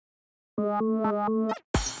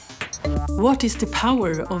What is the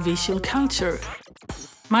power of visual culture?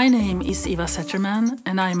 My name is Eva Zetterman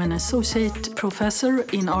and I'm an associate professor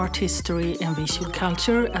in art history and visual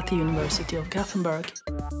culture at the University of Gothenburg.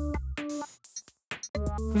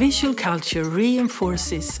 Visual culture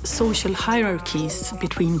reinforces social hierarchies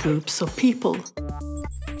between groups of people.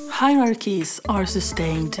 Hierarchies are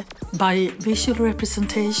sustained by visual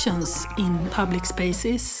representations in public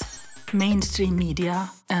spaces, mainstream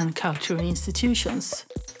media and cultural institutions.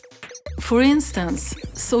 For instance,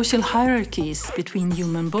 social hierarchies between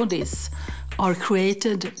human bodies are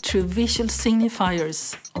created through visual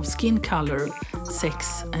signifiers of skin color,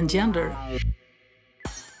 sex and gender.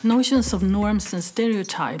 Notions of norms and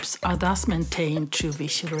stereotypes are thus maintained through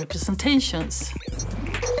visual representations.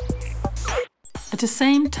 At the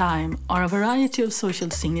same time are a variety of social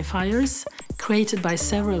signifiers created by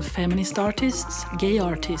several feminist artists, gay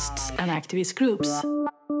artists and activist groups.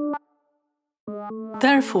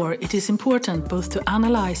 Therefore, it is important both to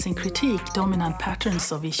analyze and critique dominant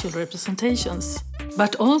patterns of visual representations,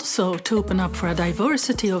 but also to open up for a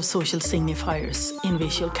diversity of social signifiers in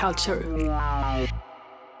visual culture.